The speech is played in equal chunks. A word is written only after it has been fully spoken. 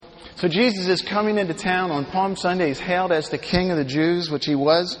So Jesus is coming into town on Palm Sunday. He's hailed as the King of the Jews, which he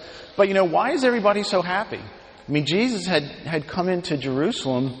was. But why is everybody so happy? I mean, Jesus had come into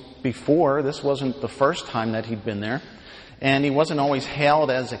Jerusalem before. This wasn't the first time that he'd been there. And he wasn't always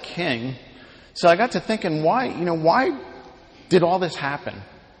hailed as a king. So I got to thinking, why did all this happen?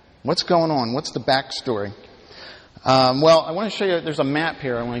 What's going on? What's the backstory? Well, I want to show you, there's a map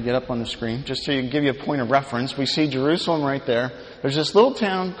here I want to get up on the screen, just so you can give you a point of reference. We see Jerusalem right there. There's this little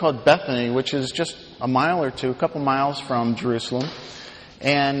town called Bethany, which is just a mile or two, a couple miles from Jerusalem.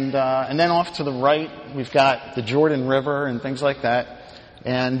 And then off to the right, we've got the Jordan River and things like that.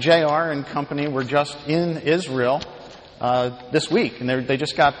 And JR and company were just in Israel this week, and they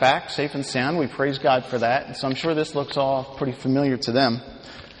just got back safe and sound. We praise God for that. And so I'm sure this looks all pretty familiar to them.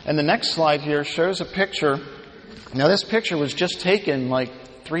 And the next slide here shows a picture. Now, this picture was just taken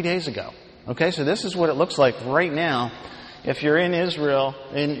like 3 days ago. Okay, so this is what it looks like right now. If you're in Israel,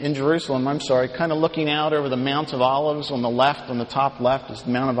 in Jerusalem, kind of looking out over the Mount of Olives on the left, on the top left is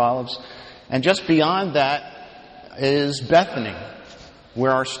the Mount of Olives. And just beyond that is Bethany,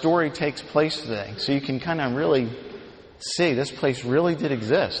 where our story takes place today. So you can kind of really see this place really did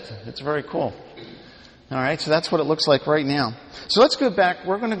exist. It's very cool. All right, so that's what it looks like right now. So let's go back.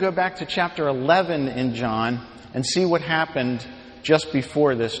 We're going to go back to chapter 11 in John and see what happened just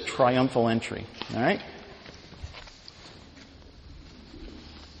before this triumphal entry. All right?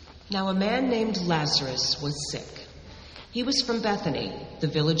 Now a man named Lazarus was sick. He was from Bethany, the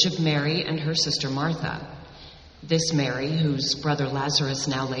village of Mary and her sister Martha. This Mary, whose brother Lazarus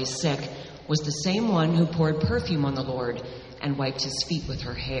now lay sick, was the same one who poured perfume on the Lord and wiped his feet with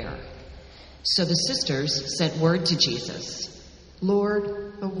her hair. So the sisters sent word to Jesus,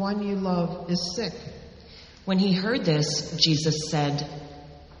 "Lord, the one you love is sick." When he heard this, Jesus said,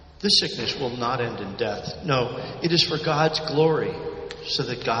 "This sickness will not end in death. No, it is for God's glory, so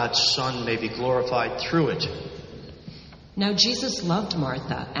that God's Son may be glorified through it." Now Jesus loved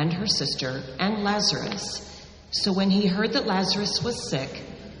Martha and her sister and Lazarus. So when he heard that Lazarus was sick,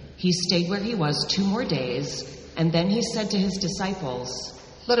 he stayed where he was 2 more days, and then he said to his disciples,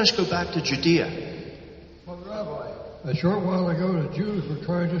 "Let us go back to Judea." "Well, Rabbi, a short while ago the Jews were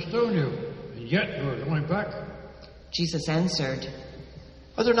trying to stone you, and yet you are going back." Jesus answered,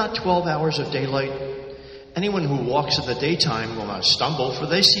 "Are there not 12 hours of daylight? Anyone who walks in the daytime will not stumble, for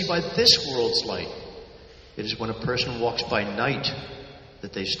they see by this world's light. It is when a person walks by night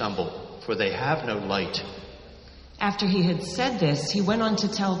that they stumble, for they have no light." After he had said this, he went on to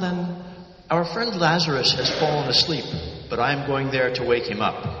tell them, "Our friend Lazarus has fallen asleep, but I am going there to wake him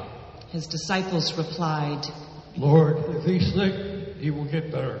up." His disciples replied, "Lord, if he's sick, he will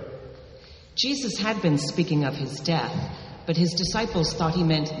get better." Jesus had been speaking of his death, but his disciples thought he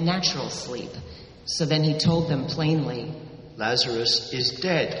meant natural sleep. So then he told them plainly, "Lazarus is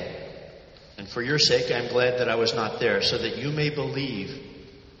dead. And for your sake I am glad that I was not there, so that you may believe.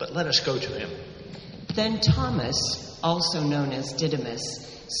 But let us go to him." Then Thomas, also known as Didymus,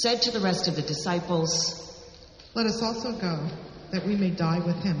 said to the rest of the disciples, "Let us also go, that we may die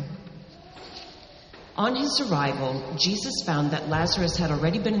with him." On his arrival, Jesus found that Lazarus had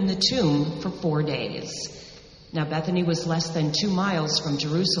already been in the tomb for 4 days. Now Bethany was less than 2 miles from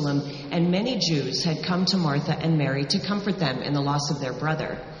Jerusalem, and many Jews had come to Martha and Mary to comfort them in the loss of their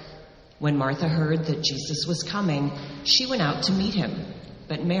brother. When Martha heard that Jesus was coming, she went out to meet him,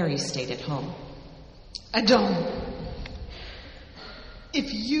 but Mary stayed at home. "Adon,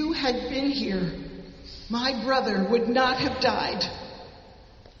 if you had been here, my brother would not have died.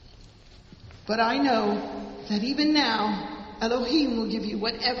 But I know that even now, Elohim will give you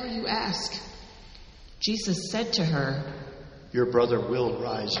whatever you ask." Jesus said to her, "Your brother will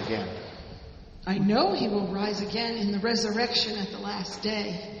rise again." "I know he will rise again in the resurrection at the last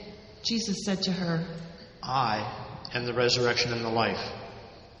day." Jesus said to her, "I am the resurrection and the life.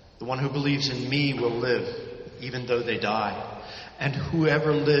 The one who believes in me will live, even though they die. And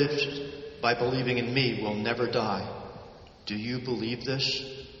whoever lives by believing in me will never die. Do you believe this?"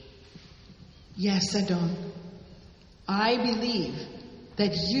 "Yes, Adon. I believe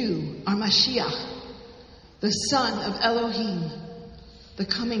that you are Mashiach, the son of Elohim, the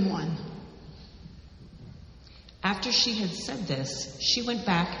coming one." After she had said this, she went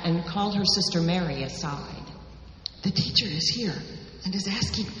back and called her sister Mary aside. "The teacher is here and is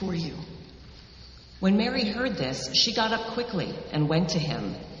asking for you." When Mary heard this, she got up quickly and went to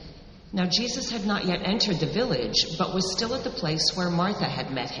him. Now Jesus had not yet entered the village, but was still at the place where Martha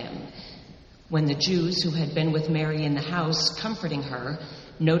had met him. When the Jews who had been with Mary in the house, comforting her,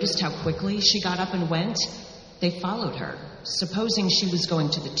 noticed how quickly she got up and went, they followed her, supposing she was going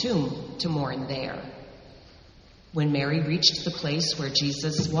to the tomb to mourn there. When Mary reached the place where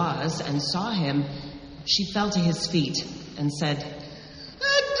Jesus was and saw him, she fell to his feet and said, Adon!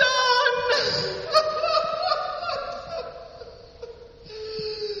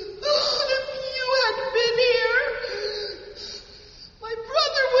 Oh, if you had been here, my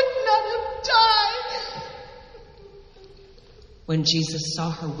brother would not have died. When Jesus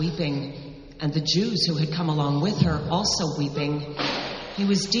saw her weeping, and the Jews who had come along with her also weeping, he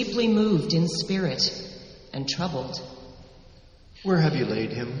was deeply moved in spirit and troubled. Where have you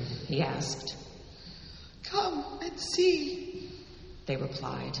laid him? He asked. Come and see. They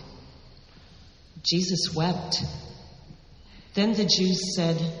replied. Jesus wept. Then the Jews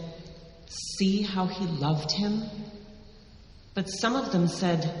said, See how he loved him? But some of them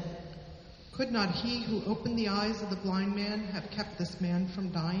said, Could not he who opened the eyes of the blind man have kept this man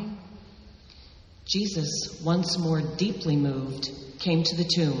from dying? Jesus, once more deeply moved, came to the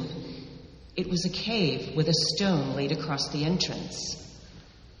tomb. It was a cave with a stone laid across the entrance.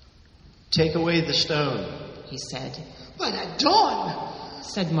 Take away the stone, He said. But Adon,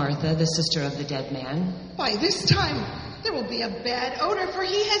 Said Martha, the sister of the dead man. by this time there will be a bad odor, for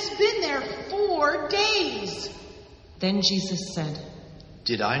he has been there 4 days. Then Jesus said,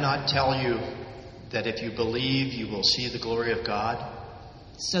 Did I not tell you that if you believe, you will see the glory of God?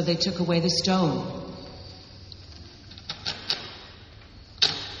 So they took away the stone.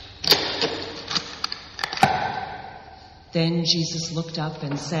 Then Jesus looked up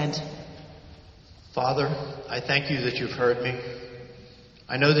and said, Father, I thank you that you've heard me.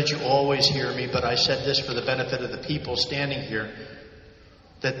 I know that you always hear me, but I said this for the benefit of the people standing here,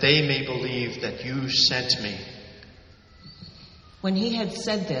 that they may believe that you sent me. When he had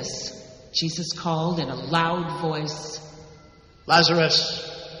said this, Jesus called in a loud voice, Lazarus,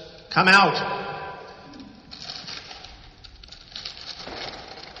 come out.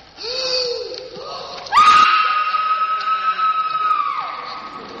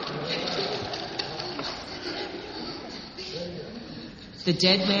 The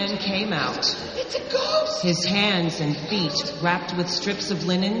dead man came out, It's a ghost. his hands and feet wrapped with strips of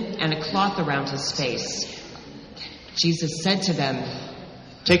linen and a cloth around his face. Jesus said to them,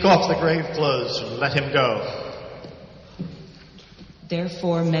 Take off the grave clothes and let him go.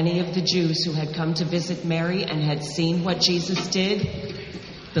 Therefore, many of the Jews who had come to visit Mary and had seen what Jesus did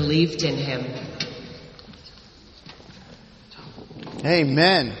believed in him.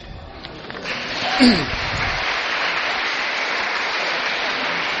 Amen.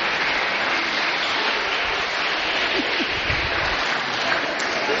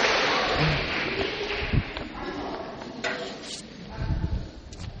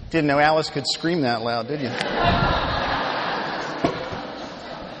 Didn't know Alice could scream that loud, did you?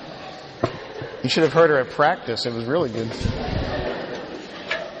 You should have heard her at practice. It was really good.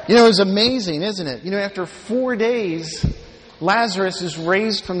 You know, it was amazing, isn't it? You know, after 4 days, Lazarus is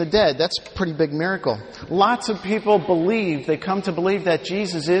raised from the dead. That's a pretty big miracle. Lots of people believe, they come to believe that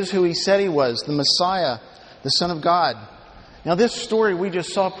Jesus is who he said he was, the Messiah, the Son of God. Now, this story we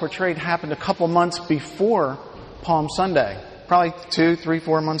just saw portrayed happened a couple months before Palm Sunday. Probably 2, 3,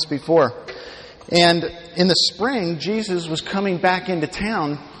 4 months before. And in the spring, Jesus was coming back into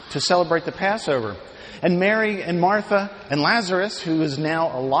town to celebrate the Passover. And Mary and Martha and Lazarus, who is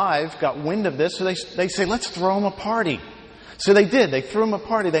now alive, got wind of this. So they say, let's throw him a party. So they did. They threw him a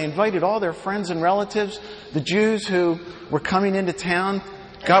party. They invited all their friends and relatives. The Jews who were coming into town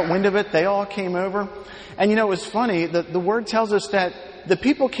got wind of it. They all came over. And you know, it was funny. The word tells us that the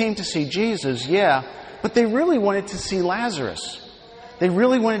people came to see Jesus, yeah, but they really wanted to see Lazarus. They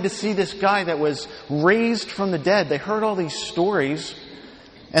really wanted to see this guy that was raised from the dead. They heard all these stories,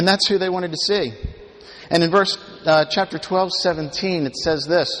 and that's who they wanted to see. And in chapter 12:17, it says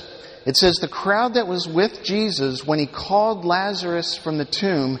this. It says, the crowd that was with Jesus when he called Lazarus from the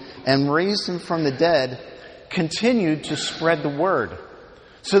tomb and raised him from the dead continued to spread the word.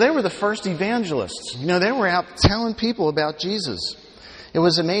 So they were the first evangelists. You know, they were out telling people about Jesus. It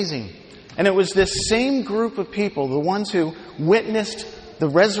was amazing. And it was this same group of people, the ones who witnessed the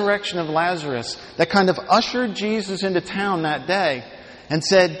resurrection of Lazarus, that kind of ushered Jesus into town that day and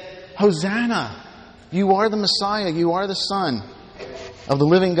said, Hosanna, you are the Messiah, you are the Son of the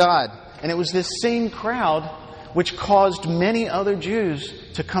living God. And it was this same crowd which caused many other Jews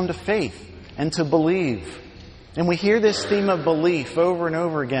to come to faith and to believe. And we hear this theme of belief over and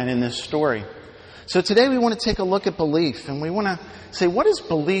over again in this story. So today we want to take a look at belief, and we want to say, what does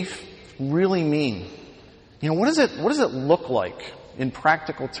belief really mean? You know, what does it look like in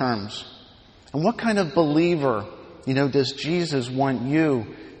practical terms? And what kind of believer, you know, does Jesus want you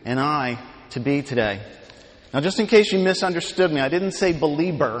and I to be today? Now, just in case you misunderstood me, I didn't say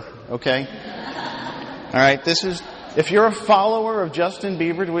believer, okay? All right, this is, if you're a follower of Justin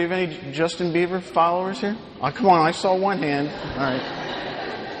Bieber, do we have any Justin Bieber followers here? Oh, come on, I saw one hand.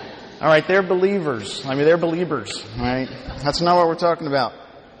 All right, they're believers. They're believers. All right, that's not what we're talking about.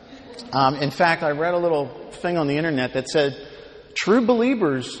 In fact, I read a little thing on the internet that said true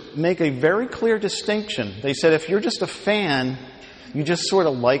believers make a very clear distinction. They said if you're just a fan, you just sort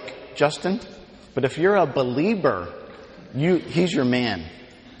of like Justin. But if you're a believer, he's your man.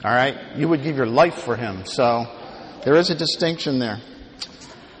 All right? You would give your life for him. So there is a distinction there.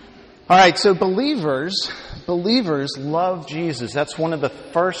 All right, so believers love Jesus. That's one of the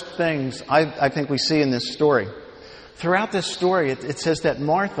first things I think we see in this story. Throughout this story, it says that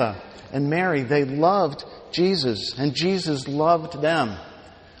Martha and Mary, they loved Jesus, and Jesus loved them.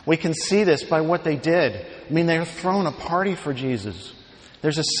 We can see this by what they did. They were throwing a party for Jesus.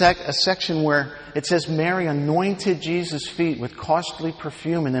 There's a section where it says Mary anointed Jesus' feet with costly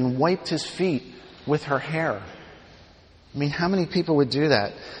perfume and then wiped his feet with her hair. How many people would do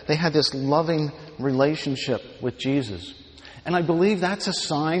that? They had this loving relationship with Jesus. And I believe that's a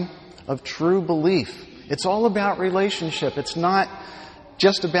sign of true belief. It's all about relationship. It's not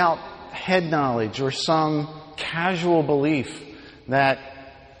just about head knowledge or some casual belief that,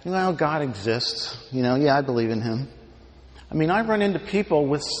 God exists. I believe in Him. I run into people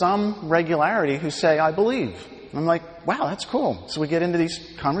with some regularity who say, I believe. And I'm like, wow, that's cool. So we get into these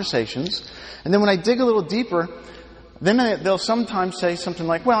conversations. And then when I dig a little deeper, then they'll sometimes say something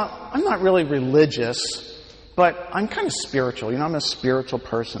like, well, I'm not really religious, but I'm kind of spiritual. I'm a spiritual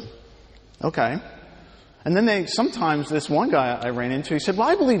person. Okay. And then sometimes this one guy I ran into, he said, well,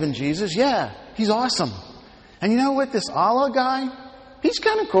 I believe in Jesus. Yeah, he's awesome. And you know what? This Allah guy, he's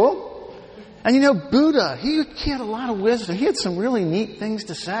kind of cool. And Buddha, he had a lot of wisdom. He had some really neat things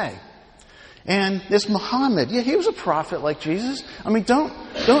to say. And this Muhammad, he was a prophet like Jesus. Don't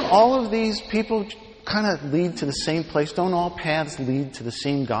all of these people kind of lead to the same place? Don't all paths lead to the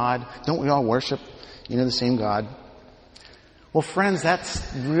same God? Don't we all worship, the same God? Well, friends,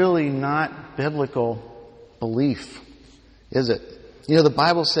 that's really not biblical belief, is it? The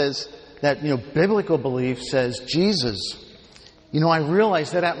Bible says that, biblical belief says Jesus. I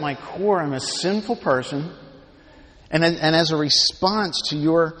realize that at my core I'm a sinful person, and as a response to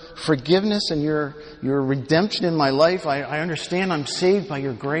your forgiveness and your redemption in my life, I understand I'm saved by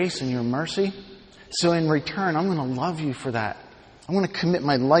your grace and your mercy. So in return, I'm going to love you for that. I'm going to commit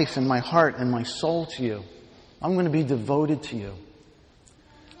my life and my heart and my soul to you. I'm going to be devoted to you.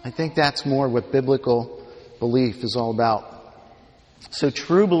 I think that's more what biblical belief is all about. So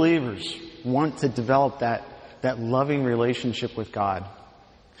true believers want to develop that loving relationship with God.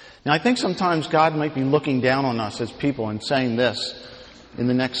 Now, I think sometimes God might be looking down on us as people and saying this in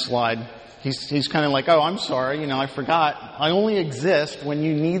the next slide. He's kind of like, oh, I'm sorry, I forgot. I only exist when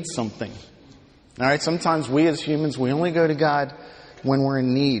you need something. All right, sometimes we as humans, we only go to God when we're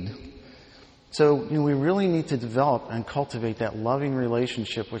in need. So, we really need to develop and cultivate that loving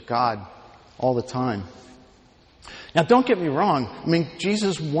relationship with God all the time. Now, don't get me wrong.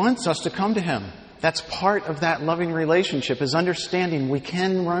 Jesus wants us to come to Him. That's part of that loving relationship, is understanding we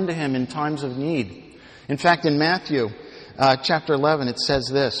can run to Him in times of need. In fact, in Matthew chapter 11, it says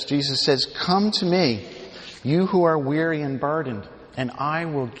this. Jesus says, come to me, you who are weary and burdened, and I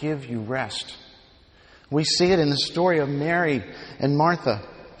will give you rest. We see it in the story of Mary and Martha.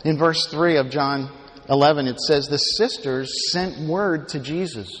 In verse 3 of John 11, it says, the sisters sent word to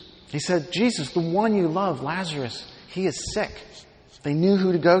Jesus. He said, Jesus, the one you love, Lazarus, he is sick. They knew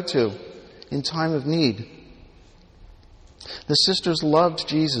who to go to in time of need. The sisters loved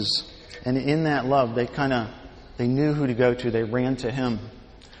Jesus, and in that love, they knew who to go to. They ran to Him.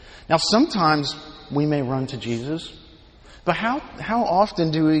 Now, sometimes we may run to Jesus, but how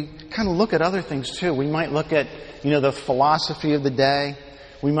often do we kind of look at other things too? We might look at, the philosophy of the day.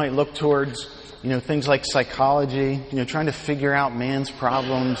 We might look towards, things like psychology, trying to figure out man's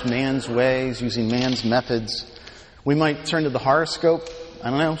problems, man's ways, using man's methods. We might turn to the horoscope. I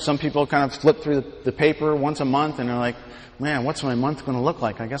don't know, some people kind of flip through the paper once a month and they're like, man, what's my month going to look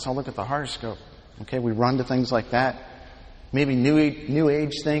like? I guess I'll look at the horoscope. Okay, we run to things like that. Maybe new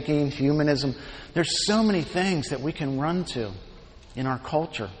age thinking, humanism. There's so many things that we can run to in our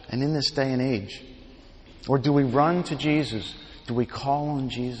culture and in this day and age. Or do we run to Jesus? Do we call on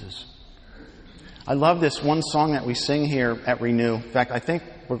Jesus? I love this one song that we sing here at Renew. In fact, I think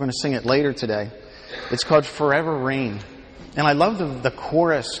we're going to sing it later today. It's called Forever Reign. And I love the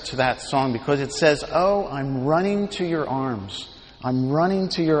chorus to that song because it says, oh, I'm running to your arms. I'm running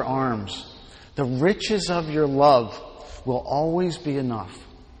to your arms. The riches of your love will always be enough.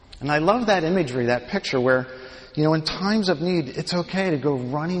 And I love that imagery, that picture where, in times of need, it's okay to go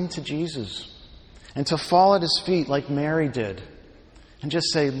running to Jesus. and to fall at His feet like Mary did and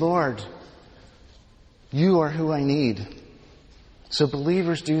just say, Lord, You are who I need. So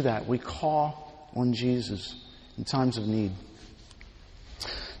believers do that. We call on Jesus in times of need.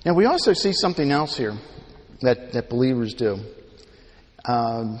 Now we also see something else here that believers do.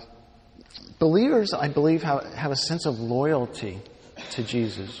 Believers, I believe, have a sense of loyalty to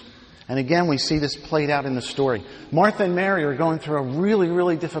Jesus. And again, we see this played out in the story. Martha and Mary are going through a really,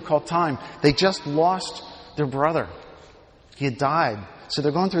 really difficult time. They just lost their brother. He had died. So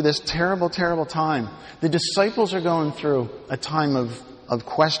they're going through this terrible, terrible time. The disciples are going through a time of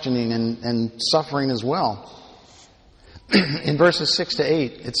questioning and suffering as well. In verses 6 to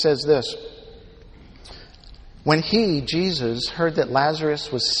 8, it says this. When He, Jesus, heard that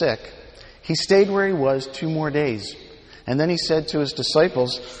Lazarus was sick, He stayed where He was 2 more days. And then He said to His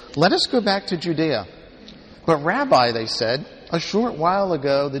disciples, let us go back to Judea. But Rabbi, they said, a short while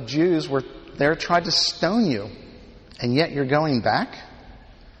ago the Jews were there tried to stone You, and yet you're going back?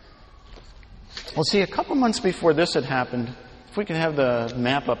 Well, see, a couple months before this had happened, if we can have the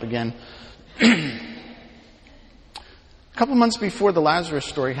map up again. A couple months before the Lazarus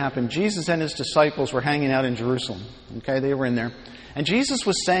story happened, Jesus and His disciples were hanging out in Jerusalem. Okay, they were in there. And Jesus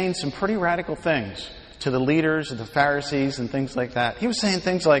was saying some pretty radical things to the leaders of the Pharisees and things like that. He was saying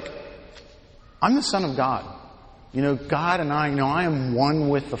things like, I'm the Son of God. You know, God and I am one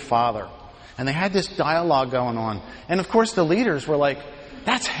with the Father. And they had this dialogue going on. And of course the leaders were like,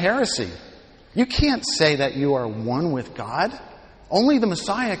 that's heresy. You can't say that you are one with God. Only the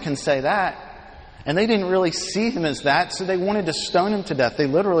Messiah can say that. And they didn't really see Him as that, so they wanted to stone Him to death. They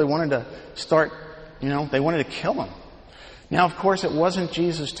literally wanted to start, they wanted to kill Him. Now, of course, it wasn't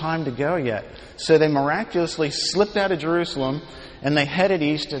Jesus' time to go yet. So they miraculously slipped out of Jerusalem and they headed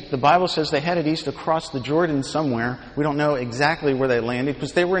east. The Bible says they headed east across the Jordan somewhere. We don't know exactly where they landed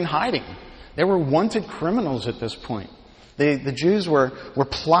because they were in hiding. They were wanted criminals at this point. The Jews were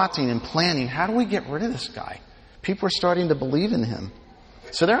plotting and planning. How do we get rid of this guy? People are starting to believe in Him.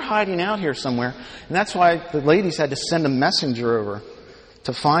 So they're hiding out here somewhere. And that's why the ladies had to send a messenger over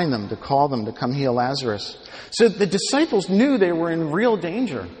to find them, to call them, to come heal Lazarus. So the disciples knew they were in real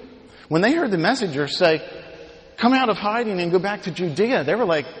danger. When they heard the messenger say, come out of hiding and go back to Judea, they were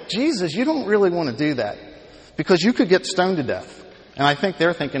like, Jesus, you don't really want to do that because you could get stoned to death. And I think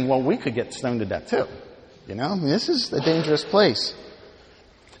they're thinking, well, we could get stoned to death too. This is a dangerous place.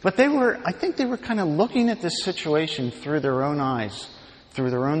 But I think they were kind of looking at this situation through their own eyes, through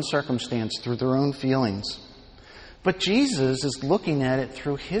their own circumstance, through their own feelings. But Jesus is looking at it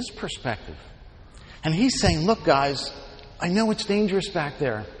through His perspective. And He's saying, look, guys, I know it's dangerous back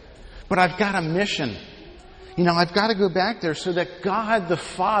there, but I've got a mission. I've got to go back there so that God the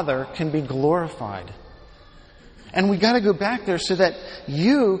Father can be glorified. And we got to go back there so that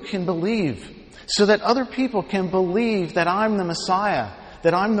you can believe, so that other people can believe that I'm the Messiah,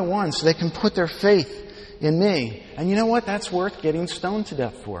 that I'm the one, so they can put their faith in me. And you know what? That's worth getting stoned to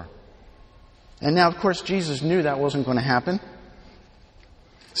death for. And now, of course, Jesus knew that wasn't going to happen.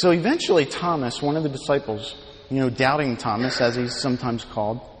 So eventually Thomas, one of the disciples, doubting Thomas, as he's sometimes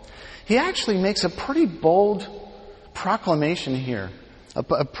called, he actually makes a pretty bold proclamation here.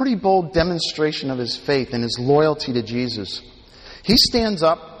 A pretty bold demonstration of his faith and his loyalty to Jesus. He stands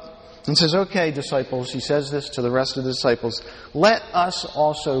up and says, okay, disciples, he says this to the rest of the disciples, let us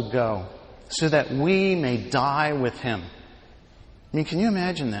also go, so that we may die with Him. Can you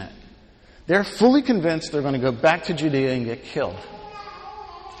imagine that? They're fully convinced they're going to go back to Judea and get killed.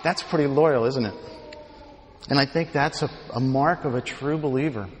 That's pretty loyal, isn't it? And I think that's a mark of a true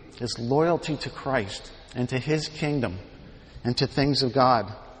believer, is loyalty to Christ and to His kingdom and to things of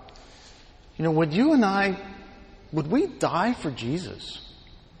God. Would you and I, would we die for Jesus?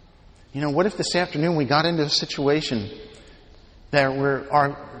 What if this afternoon we got into a situation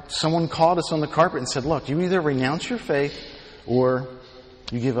that someone called us on the carpet and said, look, you either renounce your faith or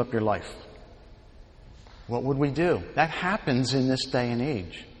you give up your life. What would we do? That happens in this day and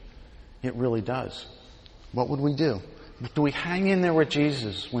age. It really does. What would we do? Do we hang in there with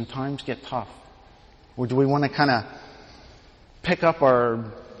Jesus when times get tough? Or do we want to kind of pick up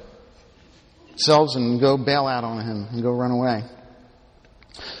ourselves and go bail out on Him and go run away?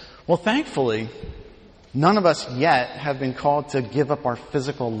 Well, thankfully, none of us yet have been called to give up our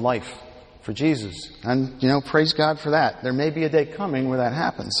physical life for Jesus. And, praise God for that. There may be a day coming where that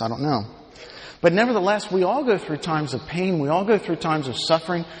happens. I don't know. But nevertheless, we all go through times of pain. We all go through times of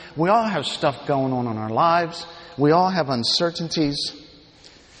suffering. We all have stuff going on in our lives. We all have uncertainties.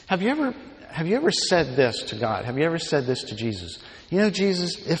 Have you ever said this to God? Have you ever said this to Jesus?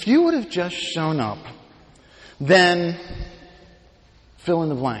 Jesus, if you would have just shown up, then fill in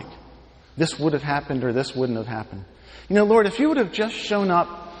the blank. this would have happened or this wouldn't have happened. Lord, if you would have just shown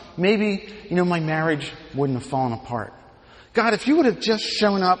up, maybe, my marriage wouldn't have fallen apart. God, if you would have just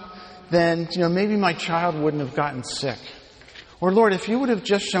shown up, then, maybe my child wouldn't have gotten sick. Or Lord, if you would have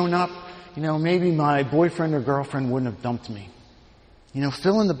just shown up, maybe my boyfriend or girlfriend wouldn't have dumped me.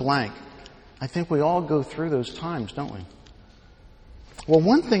 Fill in the blank. I think we all go through those times, don't we? Well,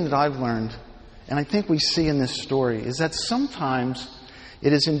 one thing that I've learned, and I think we see in this story, is that sometimes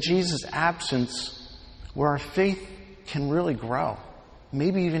it is in Jesus' absence where our faith can really grow,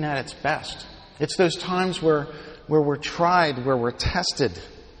 maybe even at its best. It's those times where we're tried, where we're tested,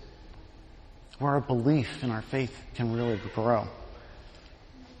 where our belief in our faith can really grow.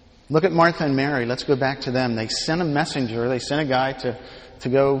 Look at Martha and Mary. Let's go back to them. They sent a messenger. They sent a guy to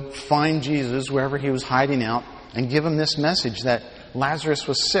go find Jesus wherever he was hiding out and give him this message that Lazarus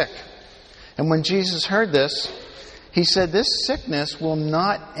was sick. And when Jesus heard this, he said, this sickness will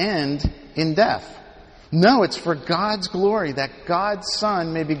not end in death. No, it's for God's glory, that God's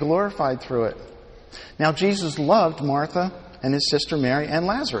Son may be glorified through it. Now, Jesus loved Martha and his sister Mary and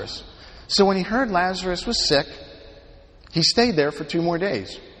Lazarus. So when he heard Lazarus was sick, he stayed there for 2 more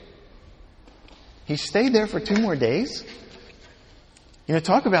days. He stayed there for 2 more days?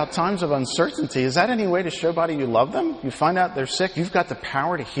 Talk about times of uncertainty. Is that any way to show somebody you love them? You find out they're sick, you've got the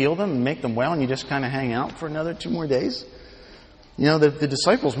power to heal them and make them well, and you just kind of hang out for another 2 more days? The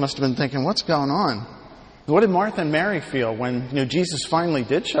disciples must have been thinking, what's going on? What did Martha and Mary feel when, Jesus finally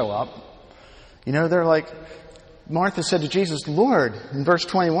did show up? They're like, Martha said to Jesus, Lord, in verse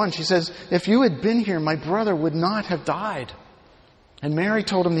 21, she says, if you had been here, my brother would not have died. And Mary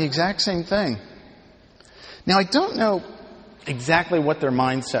told him the exact same thing. Now, I don't know exactly what their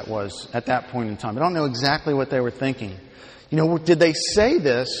mindset was at that point in time. I don't know exactly what they were thinking. Did they say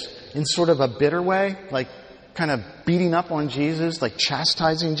this in sort of a bitter way, like kind of beating up on Jesus, like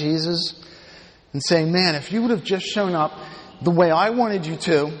chastising Jesus, and saying, man, if you would have just shown up the way I wanted you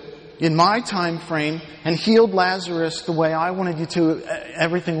to, in my time frame, and healed Lazarus the way I wanted you to,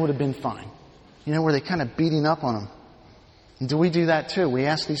 everything would have been fine. Were they kind of beating up on him? And do we do that too? We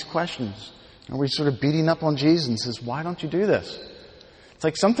ask these questions. Are we sort of beating up on Jesus and says, why don't you do this? It's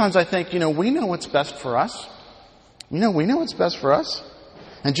like sometimes I think, we know what's best for us. We know what's best for us.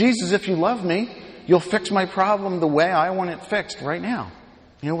 And Jesus, if you love me, you'll fix my problem the way I want it fixed right now.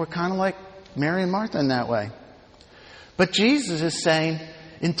 We're kind of like Mary and Martha in that way. But Jesus is saying,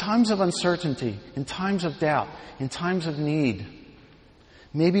 in times of uncertainty, in times of doubt, in times of need,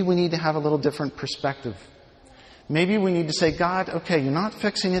 maybe we need to have a little different perspective. Maybe we need to say, God, okay, you're not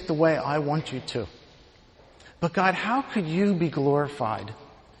fixing it the way I want you to. But God, how could you be glorified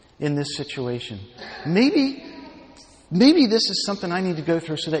in this situation? Maybe this is something I need to go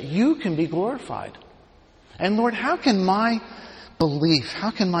through so that you can be glorified. And Lord, how can my belief,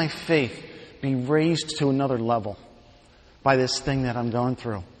 how can my faith be raised to another level by this thing that I'm going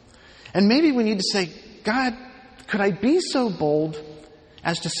through? And maybe we need to say, God, could I be so bold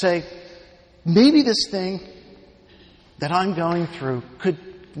as to say, maybe this thing that I'm going through could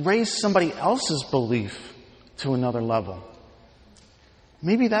raise somebody else's belief to another level.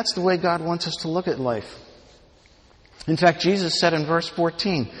 Maybe that's the way God wants us to look at life. In fact, Jesus said in verse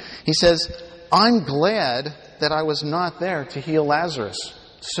 14, he says, I'm glad that I was not there to heal Lazarus,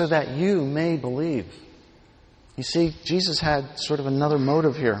 so that you may believe. You see, Jesus had sort of another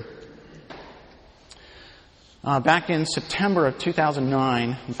motive here. Back in September of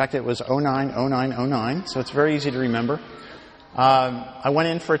 2009, in fact it was 09, so it's very easy to remember, I went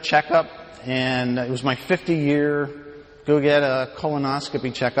in for a checkup, and it was my 50-year go get a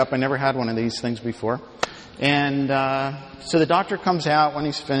colonoscopy checkup. I never had one of these things before. And so the doctor comes out when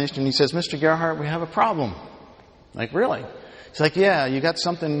he's finished, and he says, Mr. Gerhart, we have a problem. Like, really? He's like, yeah, you got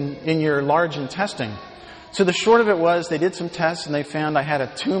something in your large intestine. So the short of it was they did some tests and they found I had a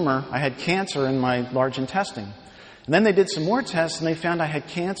tumor. I had cancer in my large intestine. And then they did some more tests and they found I had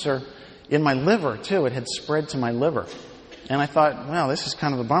cancer in my liver too. It had spread to my liver. And I thought, well, this is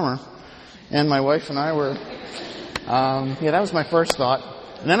kind of a bummer. And my wife and I were, that was my first thought.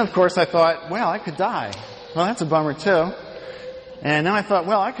 And then of course I thought, well, I could die. Well, that's a bummer too. And then I thought,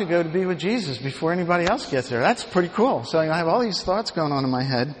 well, I could go to be with Jesus before anybody else gets there. That's pretty cool. So I have all these thoughts going on in my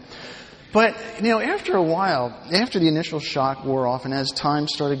head. But, after a while, after the initial shock wore off and as time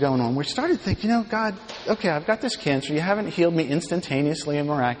started going on, we started thinking, God, okay, I've got this cancer. You haven't healed me instantaneously and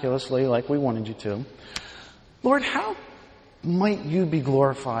miraculously like we wanted you to. Lord, how might you be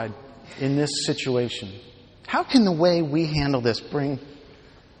glorified in this situation? How can the way we handle this bring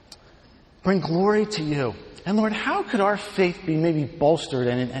glory to you? And Lord, how could our faith be maybe bolstered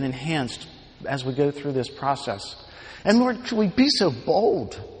and enhanced as we go through this process? And Lord, could we be so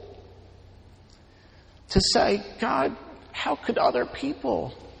bold to say, God, how can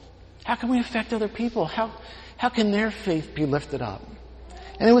we affect other people? How can their faith be lifted up?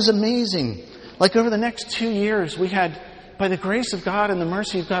 And it was amazing. Like over the next 2 years, we had, by the grace of God and the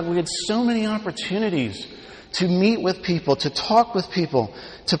mercy of God, we had so many opportunities to meet with people, to talk with people,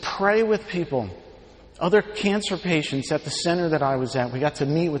 to pray with people. Other cancer patients at the center that I was at, we got to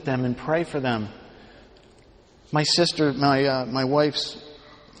meet with them and pray for them. My sister, my wife's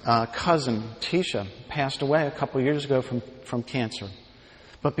cousin, Tisha, passed away a couple years ago from cancer.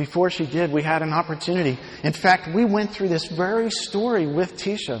 But before she did, we had an opportunity. In fact, we went through this very story with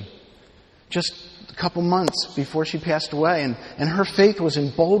Tisha just a couple months before she passed away. And her faith was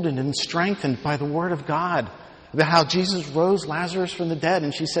emboldened and strengthened by the Word of God about how Jesus rose Lazarus from the dead.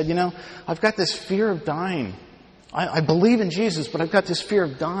 And she said, I've got this fear of dying. I believe in Jesus, but I've got this fear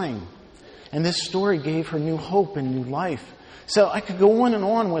of dying. And this story gave her new hope and new life. So I could go on and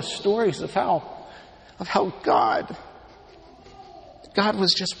on with stories of how God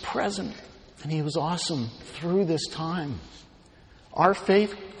was just present, and He was awesome through this time. Our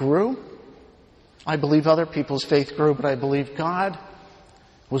faith grew. I believe other people's faith grew, but I believe God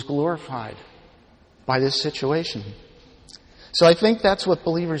was glorified by this situation. So I think that's what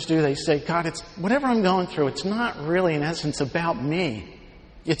believers do. They say, God, it's whatever I'm going through, it's not really in essence about me.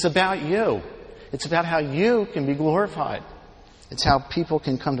 It's about you. It's about how you can be glorified. It's how people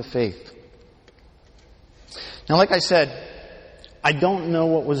can come to faith. Now, like I said, I don't know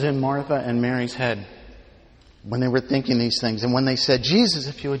what was in Martha and Mary's head when they were thinking these things. And when they said, Jesus,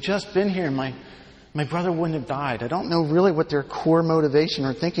 if you had just been here, my brother wouldn't have died. I don't know really what their core motivation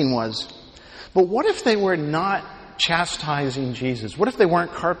or thinking was. But what if they were not chastising Jesus? What if they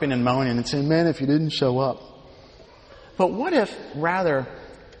weren't carping and moaning and saying, man, if you didn't show up? But what if, rather,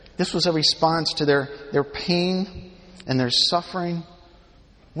 this was a response to their pain and their suffering?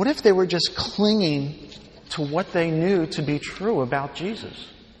 What if they were just clinging to what they knew to be true about Jesus?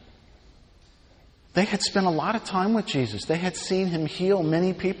 They had spent a lot of time with Jesus. They had seen Him heal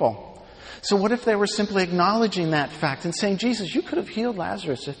many people. So what if they were simply acknowledging that fact and saying, Jesus, you could have healed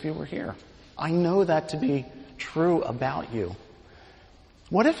Lazarus if you were here. I know that to be true about you.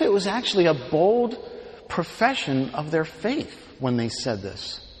 What if it was actually a bold profession of their faith when they said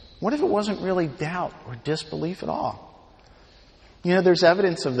this? What if it wasn't really doubt or disbelief at all? There's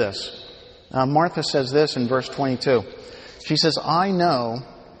evidence of this. Martha says this in verse 22. She says, I know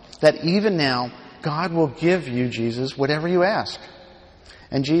that even now God will give you, Jesus, whatever you ask.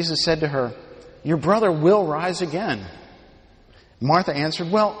 And Jesus said to her, your brother will rise again. Martha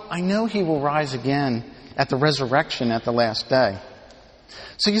answered, well, I know he will rise again at the resurrection at the last day.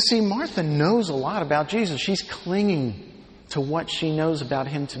 So you see, Martha knows a lot about Jesus. She's clinging to what she knows about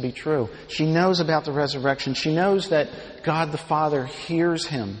Him to be true. She knows about the resurrection. She knows that God the Father hears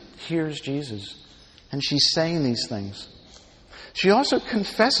Him, hears Jesus. And she's saying these things. She also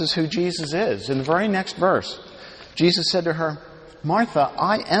confesses who Jesus is. In the very next verse, Jesus said to her, Martha,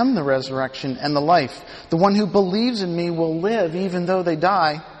 I am the resurrection and the life. The one who believes in me will live even though they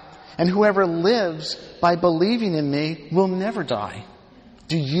die. And whoever lives by believing in me will never die.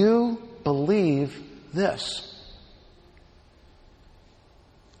 Do you believe this?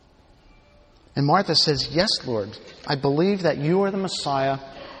 And Martha says, yes, Lord, I believe that you are the Messiah,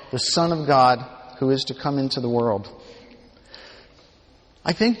 the Son of God, who is to come into the world.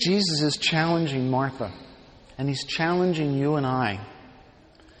 I think Jesus is challenging Martha, and He's challenging you and I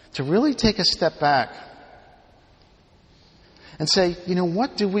to really take a step back and say,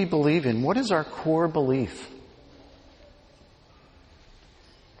 what do we believe in? What is our core belief?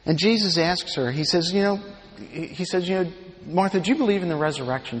 And Jesus asks her, He says, Martha, do you believe in the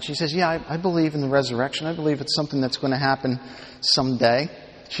resurrection? She says, yeah, I believe in the resurrection. I believe it's something that's going to happen someday.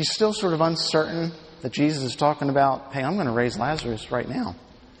 She's still sort of uncertain that Jesus is talking about, hey, I'm going to raise Lazarus right now.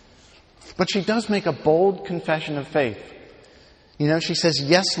 But she does make a bold confession of faith. She says,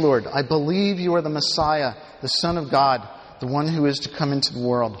 yes, Lord, I believe you are the Messiah, the Son of God, the one who is to come into the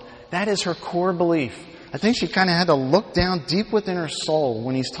world. That is her core belief. I think she kind of had to look down deep within her soul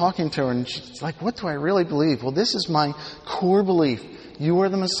when He's talking to her. And she's like, what do I really believe? Well, this is my core belief. You are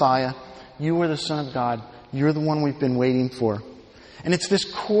the Messiah. You are the Son of God. You're the one we've been waiting for. And it's this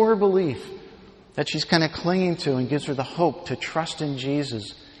core belief that she's kind of clinging to and gives her the hope to trust in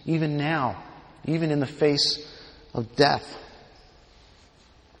Jesus, even now, even in the face of death.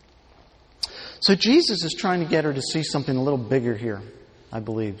 So Jesus is trying to get her to see something a little bigger here, I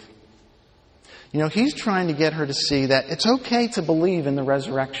believe. He's trying to get her to see that it's okay to believe in the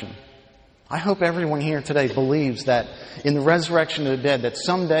resurrection. I hope everyone here today believes that in the resurrection of the dead, that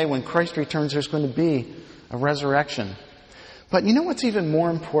someday when Christ returns, there's going to be a resurrection. But you know what's even more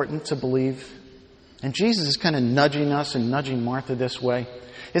important to believe? and Jesus is kind of nudging us and nudging Martha this way,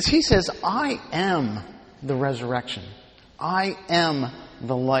 is He says, I am the resurrection. I am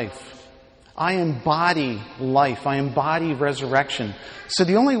the life. I embody life. I embody resurrection. So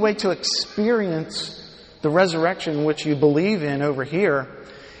the only way to experience the resurrection which you believe in over here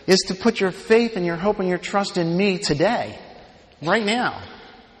is to put your faith and your hope and your trust in me today, right now,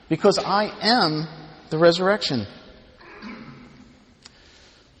 because I am the resurrection.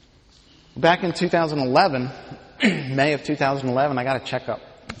 Back in 2011, May of 2011, I got a checkup,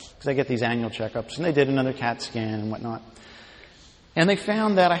 because I get these annual checkups, and they did another CAT scan and whatnot. And they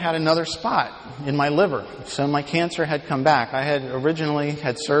found that I had another spot in my liver. So my cancer had come back. I had originally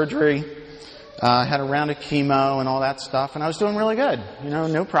had surgery, had a round of chemo and all that stuff, and I was doing really good.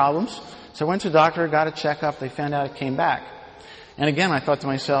 No problems. So I went to the doctor, got a checkup. They found out it came back. And again, I thought to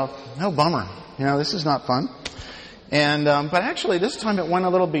myself, no bummer. This is not fun. And but actually, this time it went a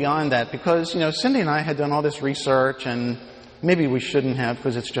little beyond that, because Cindy and I had done all this research, and maybe we shouldn't have,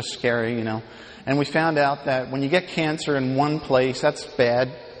 because it's just scary, And we found out that when you get cancer in one place, that's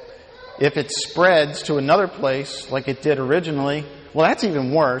bad. If it spreads to another place, like it did originally, well, that's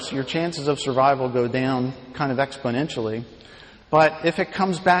even worse. Your chances of survival go down kind of exponentially. But if it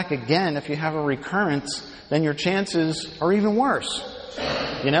comes back again, if you have a recurrence, then your chances are even worse.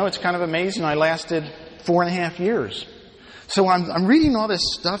 It's kind of amazing. I lasted 4.5 years. So I'm reading all this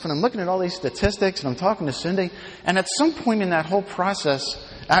stuff, and I'm looking at all these statistics, and I'm talking to Cindy. And at some point in that whole process,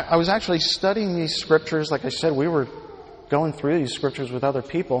 I was actually studying these scriptures. Like I said, we were going through these scriptures with other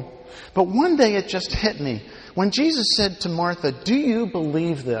people. But one day it just hit me. When Jesus said to Martha, do you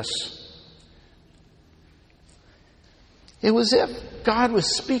believe this? It was as if God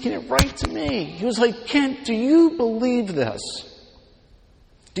was speaking it right to me. He was like, Kent, do you believe this?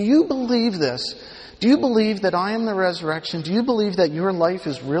 Do you believe this? Do you believe that I am the resurrection? Do you believe that your life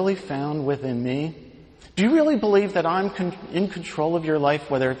is really found within me? Do you really believe that I'm in control of your life,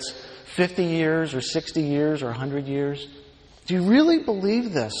 whether it's 50 years or 60 years or 100 years? Do you really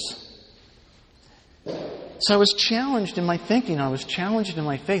believe this? So I was challenged in my thinking. I was challenged in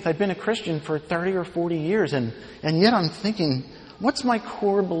my faith. I'd been a Christian for 30 or 40 years, and yet I'm thinking, what's my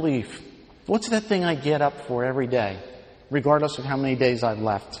core belief? What's that thing I get up for every day, regardless of how many days I've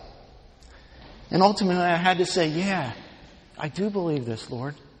left? And ultimately I had to say, yeah, I do believe this,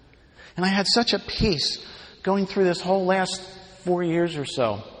 Lord. And I had such a peace going through this whole last 4 years or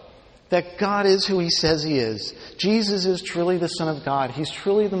so, that God is who He says He is. Jesus is truly the Son of God. He's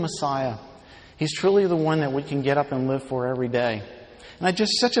truly the Messiah. He's truly the one that we can get up and live for every day. And I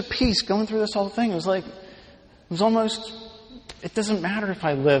just, such a peace going through this whole thing. It was almost, it doesn't matter if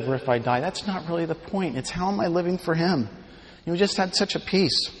I live or if I die. That's not really the point. It's how am I living for Him? We just had such a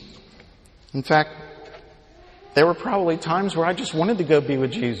peace. In fact, there were probably times where I just wanted to go be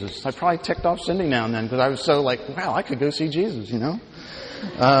with Jesus. I probably ticked off Cindy now and then, because I was so like, wow, I could go see Jesus,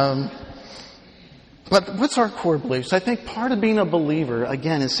 But what's our core beliefs? I think part of being a believer,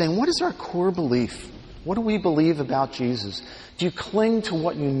 again, is saying, what is our core belief? What do we believe about Jesus? Do you cling to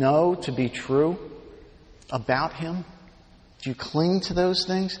what you know to be true about Him? Do you cling to those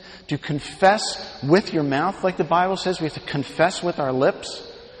things? Do you confess with your mouth, like the Bible says? We have to confess with our lips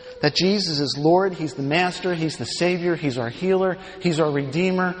that Jesus is Lord, He's the Master, He's the Savior, He's our healer, He's our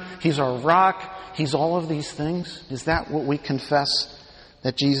Redeemer, He's our rock, He's all of these things. Is that what we confess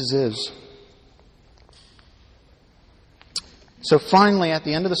that Jesus is? So finally, at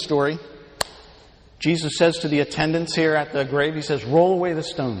the end of the story, Jesus says to the attendants here at the grave, He says, roll away the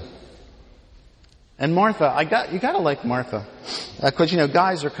stone. And Martha, you got to like Martha. Because,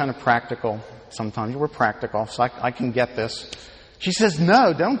 guys are kind of practical sometimes. We're practical, so I can get this. She says,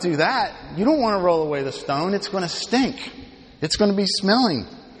 no, don't do that. You don't want to roll away the stone. It's going to stink. It's going to be smelling.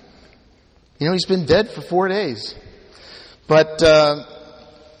 He's been dead for 4 days. But,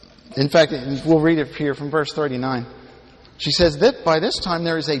 in fact, we'll read it here from verse 39. She says that by this time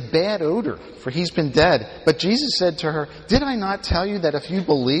there is a bad odor, for he's been dead. But Jesus said to her, did I not tell you that if you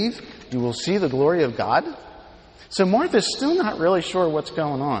believe, you will see the glory of God? So Martha's still not really sure what's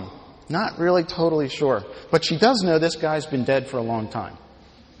going on. Not really totally sure. But she does know this guy's been dead for a long time.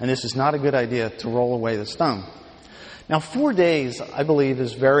 And this is not a good idea to roll away the stone. Now, 4 days, I believe,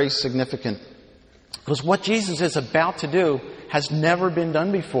 is very significant. Because what Jesus is about to do has never been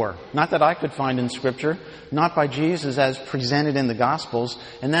done before. Not that I could find in Scripture. Not by Jesus as presented in the Gospels.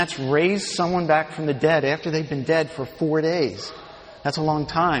 And that's raise someone back from the dead after they've been dead for 4 days. That's a long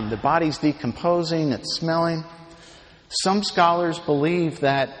time. The body's decomposing. It's smelling. Some scholars believe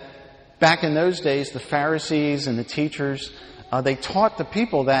that back in those days, the Pharisees and the teachers, they taught the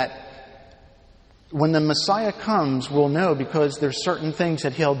people that when the Messiah comes, we'll know because there's certain things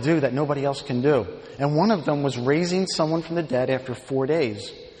that he'll do that nobody else can do. And one of them was raising someone from the dead after 4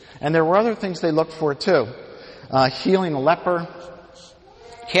 days. And there were other things they looked for too. Healing a leper,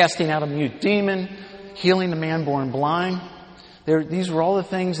 casting out a mute demon, healing a man born blind. These were all the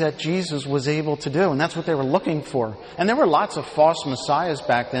things that Jesus was able to do, and that's what they were looking for. And there were lots of false messiahs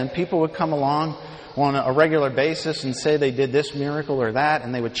back then. People would come along on a regular basis and say they did this miracle or that,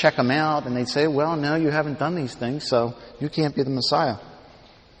 and they would check them out, and they'd say, well, no, you haven't done these things, so you can't be the Messiah.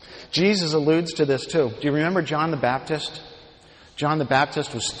 Jesus alludes to this too. Do you remember John the Baptist? John the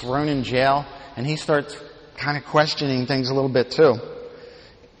Baptist was thrown in jail, and he starts kind of questioning things a little bit too.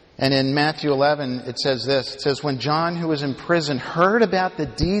 And in Matthew 11, it says this. It says, when John, who was in prison, heard about the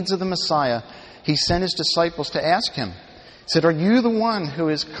deeds of the Messiah, he sent his disciples to ask him. He said, are you the one who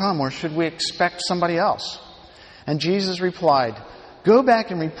is come, or should we expect somebody else? And Jesus replied, go back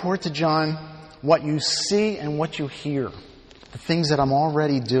and report to John what you see and what you hear, the things that I'm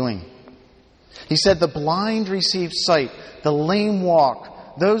already doing. He said, the blind receive sight, the lame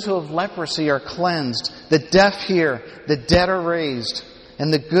walk, those who have leprosy are cleansed, the deaf hear, the dead are raised,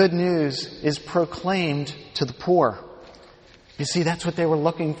 and the good news is proclaimed to the poor. You see, that's what they were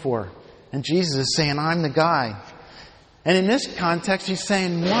looking for. And Jesus is saying, I'm the guy. And in this context, he's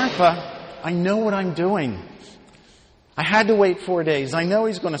saying, Martha, I know what I'm doing. I had to wait 4 days. I know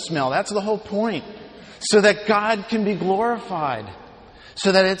he's going to smell. That's the whole point. So that God can be glorified.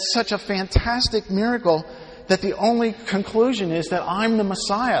 So that it's such a fantastic miracle that the only conclusion is that I'm the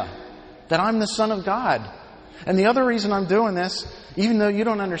Messiah. That I'm the Son of God. And the other reason I'm doing this, even though you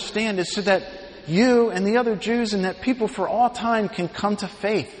don't understand, is so that you and the other Jews and that people for all time can come to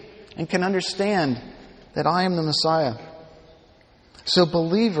faith and can understand that I am the Messiah. So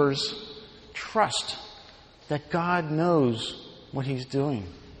believers trust that God knows what He's doing.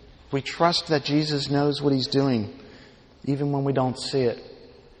 We trust that Jesus knows what He's doing, even when we don't see it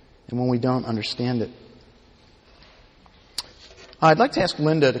and when we don't understand it. I'd like to ask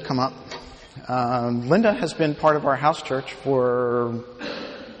Linda to come up. Linda has been part of our house church for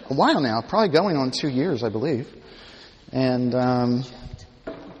a while now, probably going on 2 years, I believe. And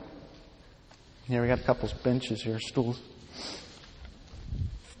here we got a couple of benches here, stools.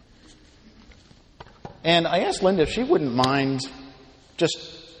 And I asked Linda if she wouldn't mind just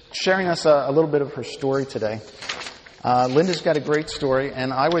sharing us a little bit of her story today. Linda's got a great story,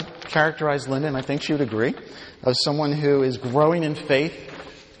 and I would characterize Linda, and I think she would agree, as someone who is growing in faith,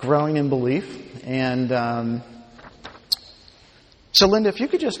 growing in belief. And so, Linda, if you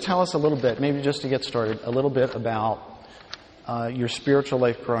could just tell us a little bit, maybe just to get started, a little bit about your spiritual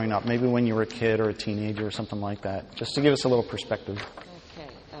life growing up, maybe when you were a kid or a teenager or something like that, just to give us a little perspective. Okay.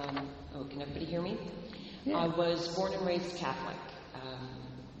 Can everybody hear me? Yeah. I was born and raised Catholic.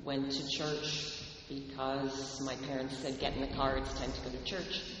 Went to church because my parents said, get in the car, it's time to go to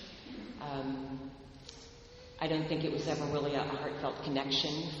church. I don't think it was ever really a heartfelt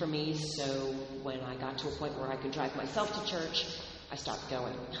connection for me, so when I got to a point where I could drive myself to church, I stopped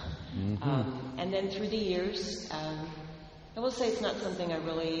going. Mm-hmm. And then through the years, I will say it's not something I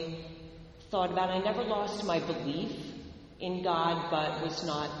really thought about. I never lost my belief in God, but was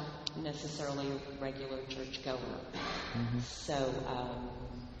not necessarily a regular churchgoer. Mm-hmm. So,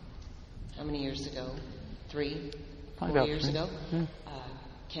 how many years ago? 4 years ago? Yeah.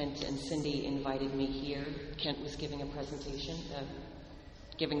 Kent and Cindy invited me here. Kent was giving a presentation,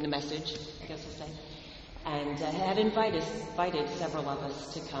 giving the message, I guess we'll say, and had invited several of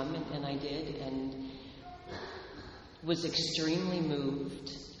us to come, and I did, and was extremely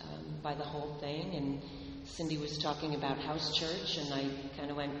moved by the whole thing. And Cindy was talking about house church, and I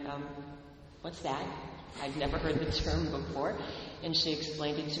kind of went, what's that? I'd never heard the term before. And she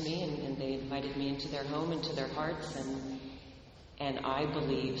explained it to me, and they invited me into their home, into their hearts, and I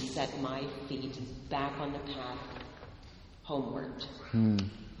believe set my feet back on the path homeward.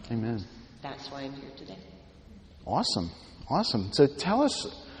 Amen. That's why I'm here today. Awesome. So tell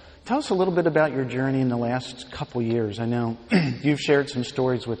us a little bit about your journey in the last couple years. I know you've shared some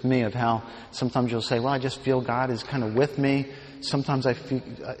stories with me of how sometimes you'll say, well, I just feel God is kind of with me. Sometimes I feel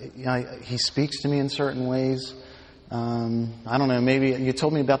He speaks to me in certain ways. I don't know, maybe you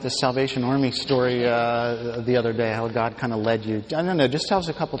told me about the Salvation Army story the other day, how God kind of led you. I don't know, just tell us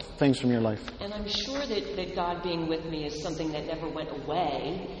a couple of things from your life. And I'm sure that God being with me is something that never went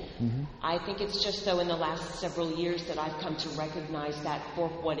away. Mm-hmm. I think it's just, though, in the last several years that I've come to recognize that for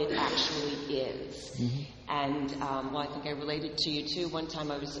what it actually is. Mm-hmm. And, I think I related to you, too. One time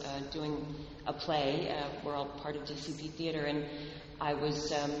I was doing a play. We're all part of DCP Theater, and I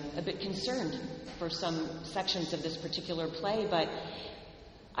was a bit concerned for some sections of this particular play, but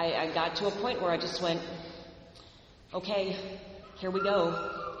I got to a point where I just went, okay, here we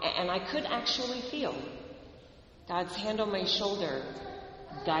go. And I could actually feel God's hand on my shoulder,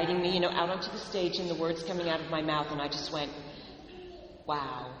 guiding me, out onto the stage and the words coming out of my mouth. And I just went,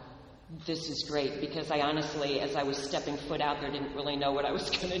 wow, this is great. Because I honestly, as I was stepping foot out there, didn't really know what I was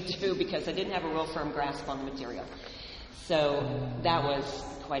going to do because I didn't have a real firm grasp on the material. So that was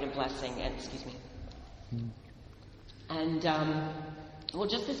quite a blessing. And, excuse me. And,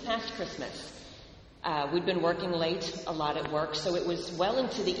 just this past Christmas, we'd been working late a lot at work, so it was well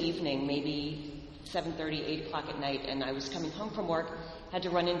into the evening, maybe 7:30, 8 o'clock at night, and I was coming home from work, had to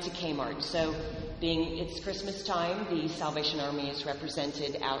run into Kmart. So being it's Christmas time, the Salvation Army is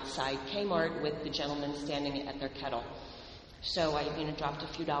represented outside Kmart with the gentleman standing at their kettle. So I, dropped a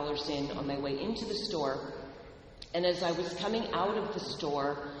few dollars in on my way into the store, and as I was coming out of the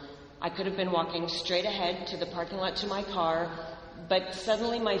store, I could have been walking straight ahead to the parking lot to my car, but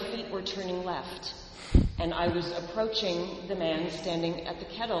suddenly my feet were turning left. And I was approaching the man standing at the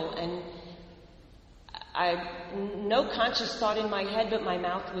kettle, and no conscious thought in my head, but my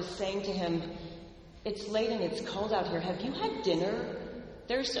mouth was saying to him, it's late and it's cold out here. Have you had dinner?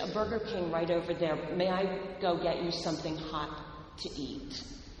 There's a Burger King right over there. May I go get you something hot to eat?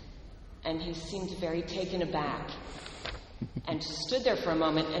 And he seemed very taken aback and stood there for a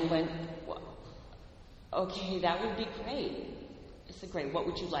moment and went, well, okay, that would be great. I said, great, what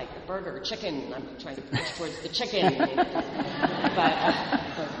would you like? A burger, chicken? I'm trying to push towards the chicken.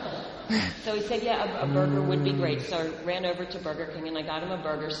 So he said, yeah, a burger would be great. So I ran over to Burger King and I got him a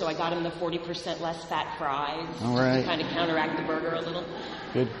burger. So I got him the 40% less fat fries to kind of counteract the burger a little.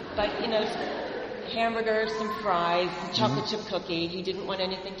 Good. But, hamburger, some fries, a chocolate chip cookie. He didn't want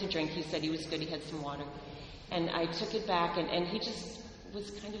anything to drink. He said he was good. He had some water. And I took it back and he just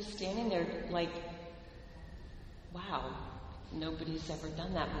was kind of standing there like, wow. Nobody's ever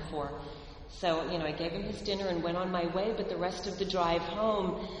done that before. So, I gave him his dinner and went on my way, but the rest of the drive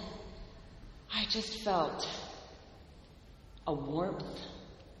home, I just felt a warmth,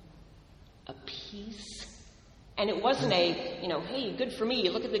 a peace. And it wasn't a, hey, good for me,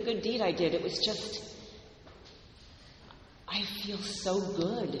 look at the good deed I did. It was just, I feel so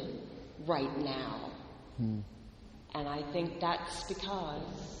good right now. And I think that's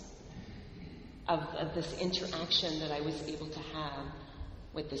because of this interaction that I was able to have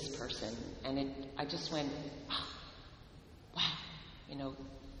with this person. And I just went, wow,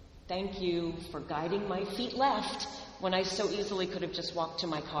 thank you for guiding my feet left when I so easily could have just walked to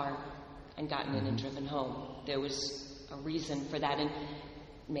my car and gotten in and driven home. There was a reason for that, and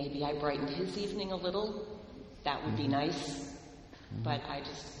maybe I brightened his evening a little. That would be nice. But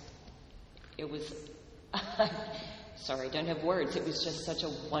it was... Sorry, I don't have words. It was just such a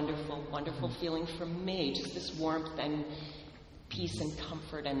wonderful, wonderful feeling for me. Just this warmth and peace and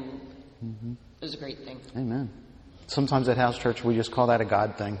comfort, and it was a great thing. Amen. Sometimes at house church we just call that a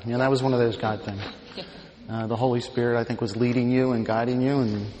God thing. That was one of those God things. The Holy Spirit, I think, was leading you and guiding you,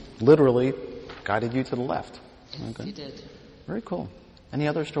 and literally guided you to the left. Okay. You did. Very cool. Any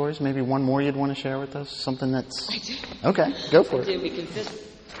other stories? Maybe one more you'd want to share with us? Something that's... I do. Okay, go for it. I do, because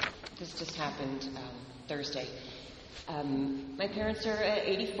this just happened Thursday. My parents are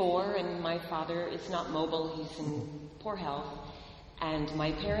 84, and my father is not mobile. He's in poor health. And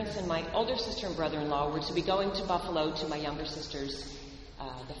my parents and my older sister and brother-in-law were to be going to Buffalo to my younger sister's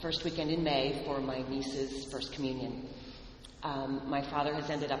the first weekend in May for my niece's first communion. My father has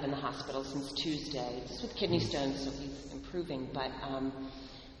ended up in the hospital since Tuesday, just with kidney stones, so he's improving. But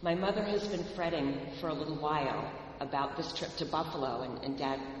my mother has been fretting for a little while about this trip to Buffalo, and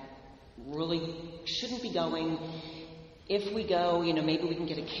Dad really shouldn't be going. If we go, maybe we can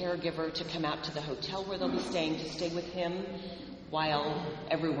get a caregiver to come out to the hotel where they'll be staying to stay with him while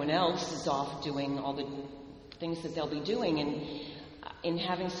everyone else is off doing all the things that they'll be doing. And in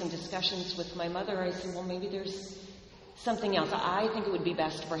having some discussions with my mother, I said, well, maybe there's something else. I think it would be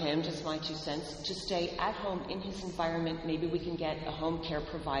best for him, just my 2 cents, to stay at home in his environment. Maybe we can get a home care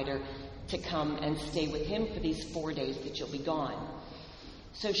provider to come and stay with him for these 4 days that you'll be gone.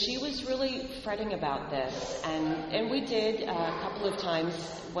 So she was really fretting about this, and we did a couple of times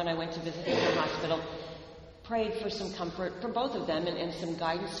when I went to visit her in the hospital, prayed for some comfort for both of them and some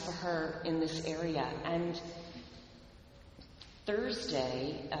guidance for her in this area. And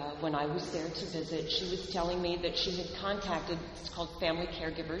Thursday, when I was there to visit, she was telling me that she had contacted, it's called Family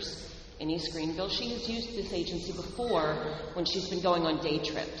Caregivers in East Greenville. She has used this agency before when she's been going on day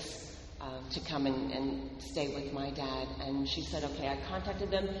trips to come and stay with my dad. And she said, okay, I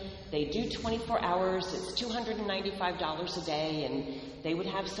contacted them. They do 24 hours. It's $295 a day, and they would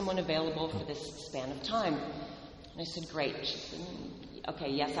have someone available for this span of time. And I said, great. She said,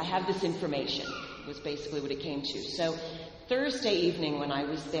 Okay, yes, I have this information, was basically what it came to. So Thursday evening when I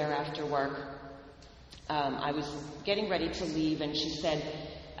was there after work, I was getting ready to leave, and she said,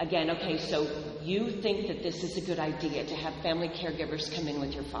 again, okay, so you think that this is a good idea to have family caregivers come in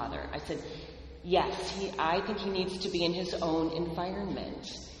with your father? I said, yes, I think he needs to be in his own environment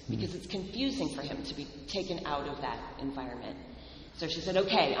because it's confusing for him to be taken out of that environment. So she said,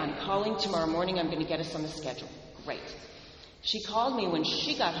 okay, I'm calling tomorrow morning. I'm going to get us on the schedule. Great. She called me when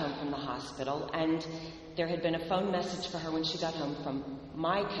she got home from the hospital, and there had been a phone message for her when she got home from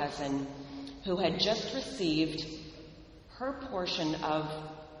my cousin, who had just received her portion of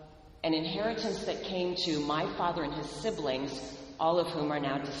an inheritance that came to my father and his siblings, all of whom are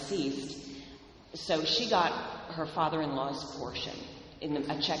now deceased. So she got her father-in-law's portion,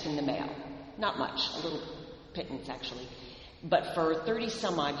 a check in the mail. Not much, a little pittance actually. But for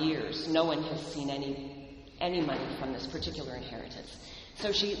 30-some-odd years, no one has seen any money from this particular inheritance.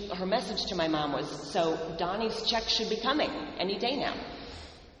 So her message to my mom was, so Donnie's check should be coming any day now.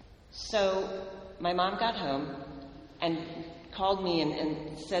 So my mom got home and called me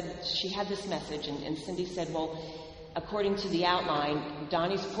and said she had this message, and Cindy said, well, according to the outline,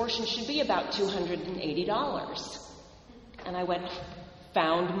 Donnie's portion should be about $280. And I went,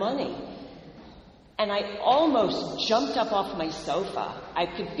 found money. And I almost jumped up off my sofa. I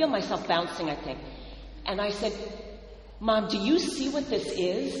could feel myself bouncing, I think. And I said, Mom, do you see what this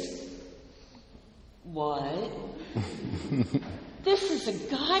is? What? This is a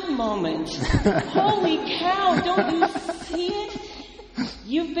God moment. Holy cow, don't you see it?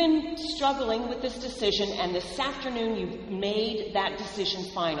 You've been struggling with this decision, and this afternoon you've made that decision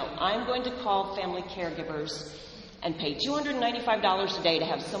final. I'm going to call family caregivers and pay $295 a day to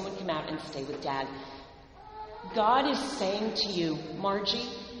have someone come out and stay with Dad. God is saying to you, Margie,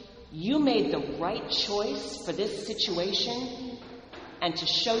 you made the right choice for this situation, and to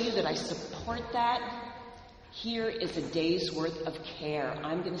show you that I support that, here is a day's worth of care.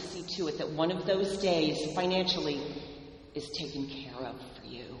 I'm going to see to it that one of those days, financially, is taken care of for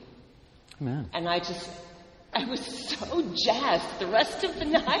you. Amen. And I was so jazzed the rest of the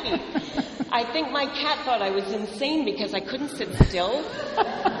night. I think my cat thought I was insane because I couldn't sit still.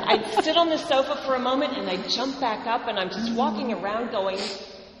 I'd sit on the sofa for a moment and I'd jump back up, and I'm just walking around going,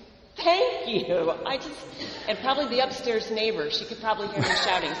 thank you. And probably the upstairs neighbor, she could probably hear me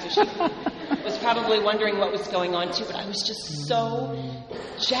shouting, so she was probably wondering what was going on too, but I was just so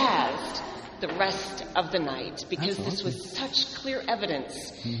jazzed the rest of the night because this was such clear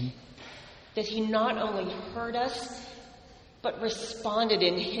evidence that he not only heard us, but responded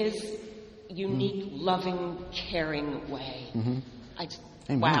in his unique, loving, caring way.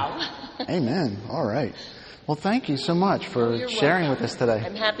 Amen. Wow. Amen. All right. Well, thank you so much for sharing with us today.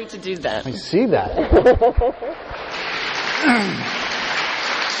 I'm happy to do that. I see that.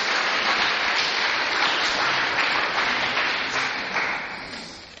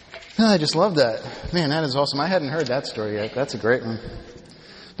 I just love that. Man, that is awesome. I hadn't heard that story yet. That's a great one.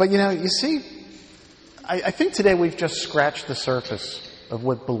 But, you see, I think today we've just scratched the surface of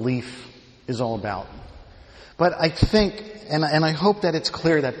what belief is all about. But I think, and I hope that it's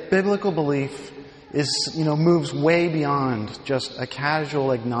clear that biblical belief moves way beyond just a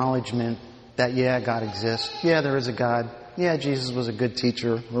casual acknowledgement that, yeah, God exists. Yeah, there is a God. Yeah, Jesus was a good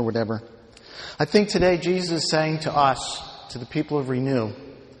teacher or whatever. I think today Jesus is saying to us, to the people of Renew,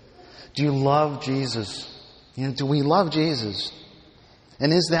 do you love Jesus? Do we love Jesus?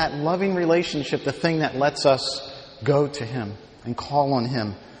 And is that loving relationship the thing that lets us go to Him and call on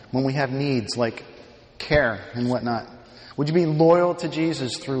Him when we have needs like care and whatnot? Would you be loyal to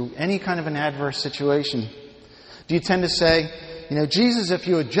Jesus through any kind of an adverse situation? Do you tend to say, Jesus, if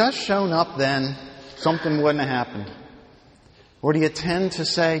you had just shown up then, something wouldn't have happened? Or do you tend to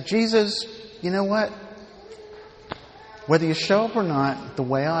say, Jesus, you know what? Whether you show up or not, the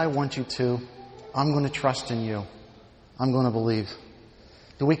way I want you to, I'm going to trust in you. I'm going to believe.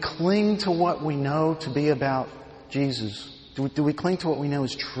 Do we cling to what we know to be about Jesus? Do we cling to what we know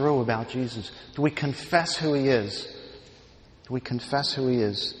is true about Jesus? Do we confess who He is? Do we confess who He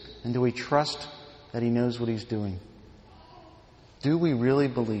is? And do we trust that He knows what He's doing? Do we really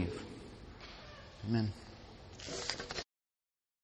believe? Amen.